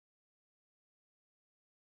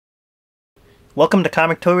Welcome to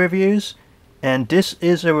Comic Toy Reviews, and this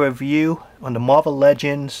is a review on the Marvel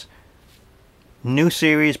Legends new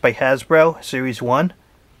series by Hasbro, Series 1,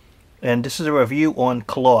 and this is a review on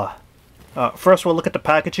Klaw. First we'll look at the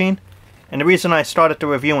packaging, and the reason I started the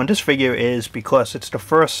review on this figure is because it's the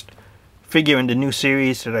first figure in the new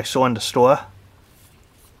series that I saw in the store,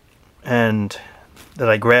 and that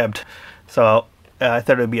I grabbed, so I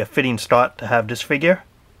thought it would be a fitting start to have this figure.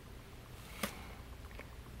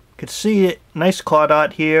 You can see it, nice card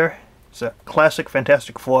art here. It's a classic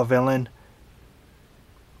Fantastic Four villain.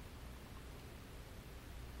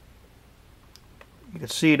 You can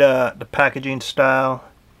see the packaging style.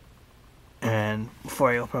 And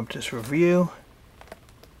before I open up this review,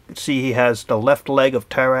 you can see he has the left leg of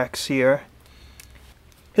Terrax here.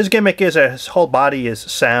 His gimmick is that his whole body is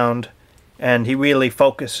sound, and he really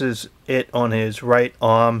focuses it on his right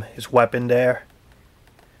arm, his weapon there.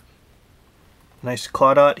 Nice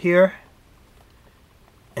card art here.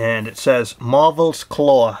 And it says, Marvel's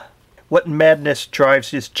Klaw. What madness drives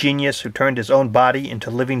this genius who turned his own body into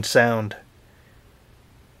living sound?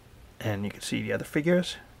 And you can see the other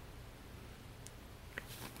figures.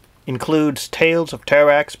 Includes Tales of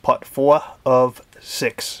Terrax Part 4 of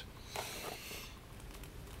 6.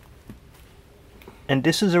 And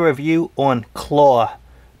this is a review on Klaw,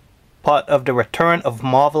 part of the Return of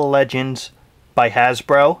Marvel Legends by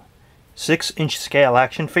Hasbro. 6-inch scale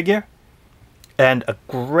action figure, and a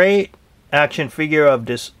great action figure of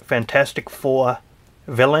this Fantastic Four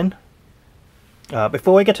villain.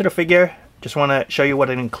 Before we get to the figure, just want to show you what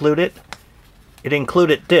it included. It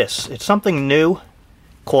included this. It's something new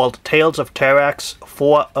called Tales of Terrax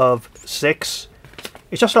 4 of 6.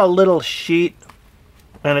 It's just a little sheet,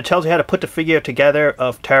 and it tells you how to put the figure together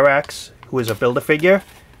of Terrax, who is a Build-A-Figure,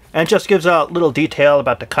 and it just gives a little detail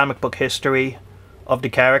about the comic book history of the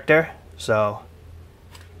character. So,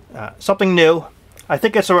 something new. I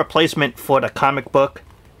think it's a replacement for the comic book,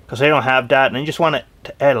 because they don't have that, and they just want it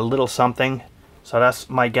to add a little something. So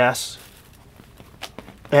that's my guess.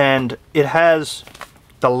 And it has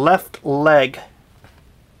the left leg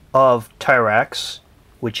of Terrax,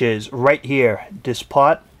 which is right here. This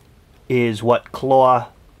part is what Klaw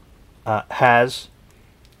has,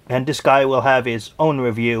 and this guy will have his own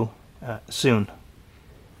review soon.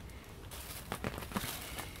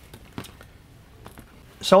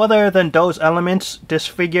 So other than those elements, this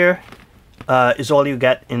figure is all you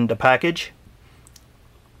get in the package.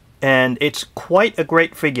 And it's quite a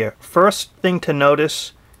great figure. First thing to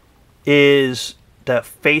notice is the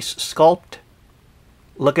face sculpt.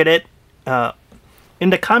 Look at it.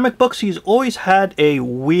 In the comic books, he's always had a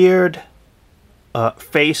weird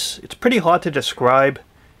face. It's pretty hard to describe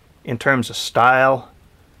in terms of style,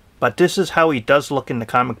 but this is how he does look in the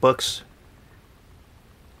comic books.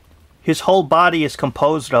 His whole body is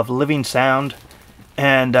composed of living sound,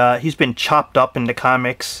 and he's been chopped up in the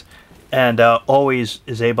comics, and always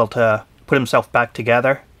is able to put himself back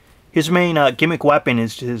together. His main gimmick weapon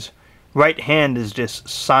is his right hand is this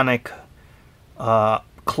sonic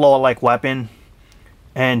claw-like weapon,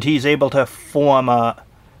 and he's able to form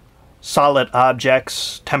solid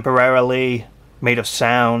objects temporarily made of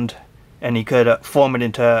sound, and he could form it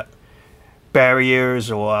into barriers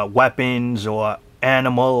or weapons or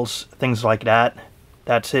animals, things like that.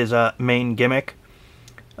 That's his main gimmick.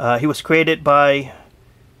 He was created by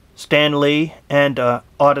Stan Lee and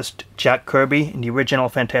artist Jack Kirby in the original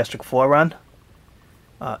Fantastic Four run.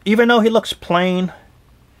 Even though he looks plain,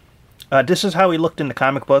 this is how he looked in the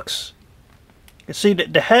comic books. You see,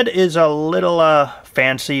 the head is a little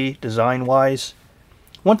fancy design-wise.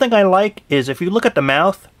 One thing I like is if you look at the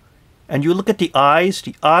mouth and you look at the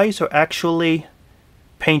eyes are actually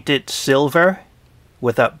painted silver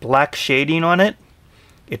with a black shading on it.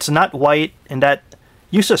 It's not white, and that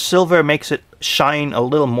use of silver makes it shine a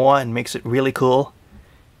little more and makes it really cool.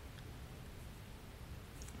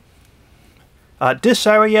 This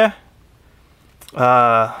area,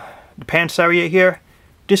 the pants area here,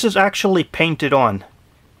 this is actually painted on.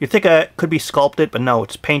 You think it could be sculpted, but no,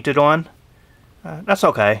 it's painted on. That's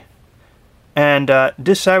okay. And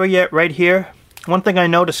this area right here, one thing I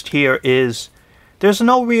noticed here is there's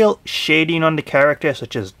no real shading on the character,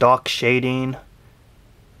 such as dark shading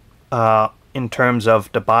in terms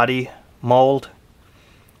of the body mold.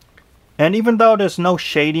 And even though there's no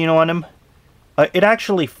shading on him, it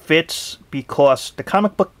actually fits because the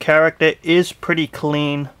comic book character is pretty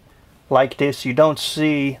clean like this. You don't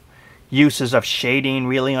see uses of shading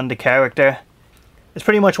really on the character. It's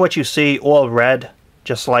pretty much what you see, all red,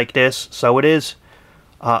 just like this. So it is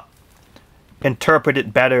interpret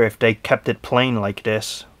it better if they kept it plain like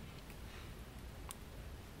this.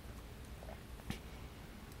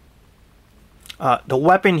 The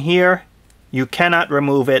weapon here, you cannot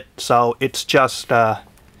remove it, so it's just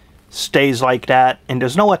stays like that, and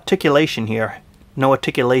there's no articulation here. No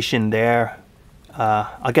articulation there.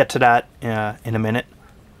 I'll get to that in a minute.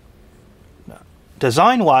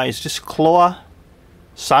 Design-wise, this claw,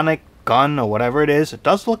 sonic gun, or whatever it is, it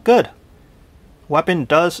does look good. Weapon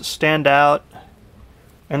does stand out,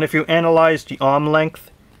 and if you analyze the arm length,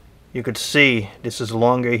 you could see this is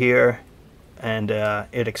longer here, and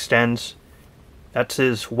it extends. That's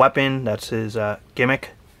his weapon, that's his gimmick.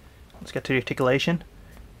 Let's get to the articulation.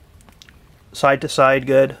 Side to side,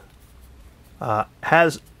 good.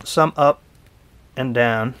 Has some up and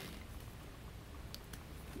down,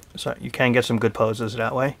 so you can get some good poses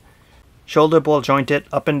that way. Shoulder ball jointed,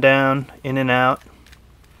 up and down, in and out.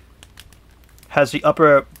 Has the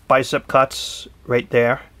upper bicep cuts right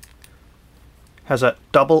there. Has a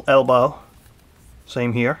double elbow,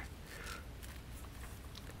 same here.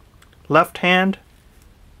 Left hand,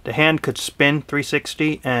 the hand could spin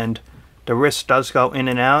 360 and the wrist does go in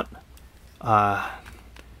and out.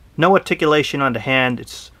 No articulation on the hand.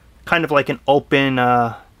 It's kind of like an open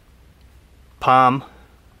palm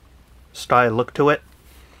style look to it.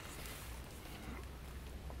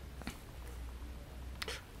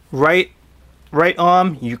 Right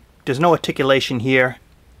arm, there's no articulation here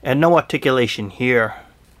and no articulation here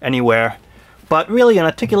anywhere. But really an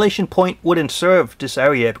articulation point wouldn't serve this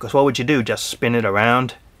area, because what would you do? Just spin it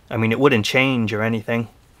around? I mean, it wouldn't change or anything.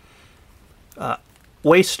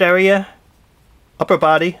 Waist area, upper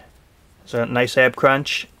body, it's a nice ab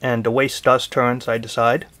crunch, and the waist does turn side to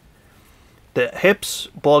side. The hips,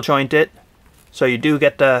 ball jointed, so you do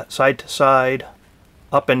get the side to side,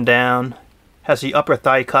 up and down. Has the upper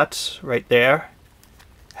thigh cuts right there.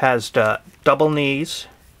 Has the double knees.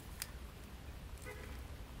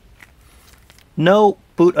 No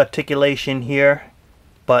boot articulation here,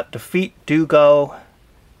 but the feet do go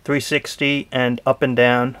 360 and up and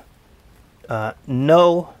down.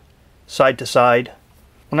 No side to side.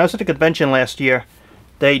 When I was at the convention last year,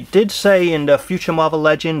 they did say in the future Marvel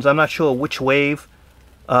Legends, I'm not sure which wave,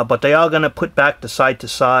 but they are going to put back the side to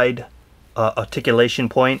side articulation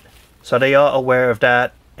point. So they are aware of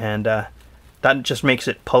that, and that just makes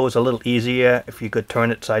it pose a little easier if you could turn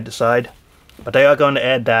it side to side. But they are going to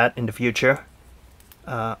add that in the future.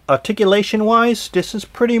 Articulation wise, this is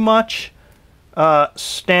pretty much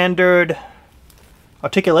standard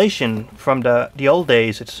articulation from the old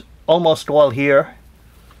days. It's almost all here.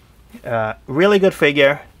 Really good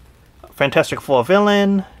figure. Fantastic Four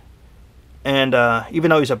villain. And even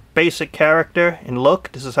though he's a basic character in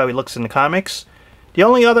look, this is how he looks in the comics. The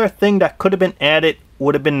only other thing that could have been added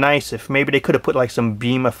would have been nice if maybe they could have put like some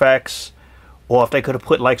beam effects, or if they could have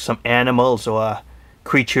put like some animals or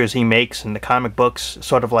creatures he makes in the comic books,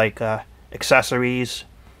 sort of like accessories,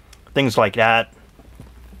 things like that.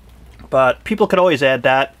 But people could always add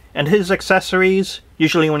that. And his accessories,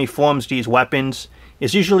 usually when he forms these weapons,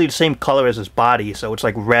 is usually the same color as his body, so it's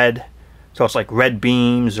like red. So it's like red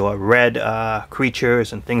beams or red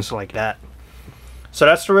creatures and things like that. So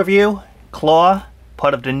that's the review. Klaw,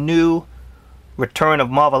 part of the new Return of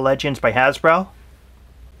Marvel Legends by Hasbro.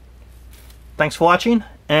 Thanks for watching,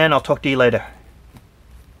 and I'll talk to you later.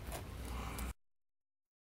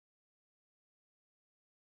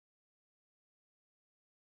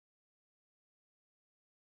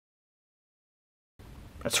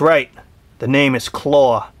 That's right, the name is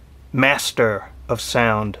Klaw, Master of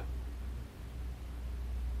Sound.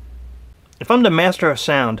 If I'm the Master of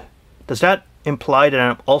Sound, does that imply that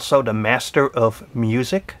I'm also the Master of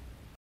Music?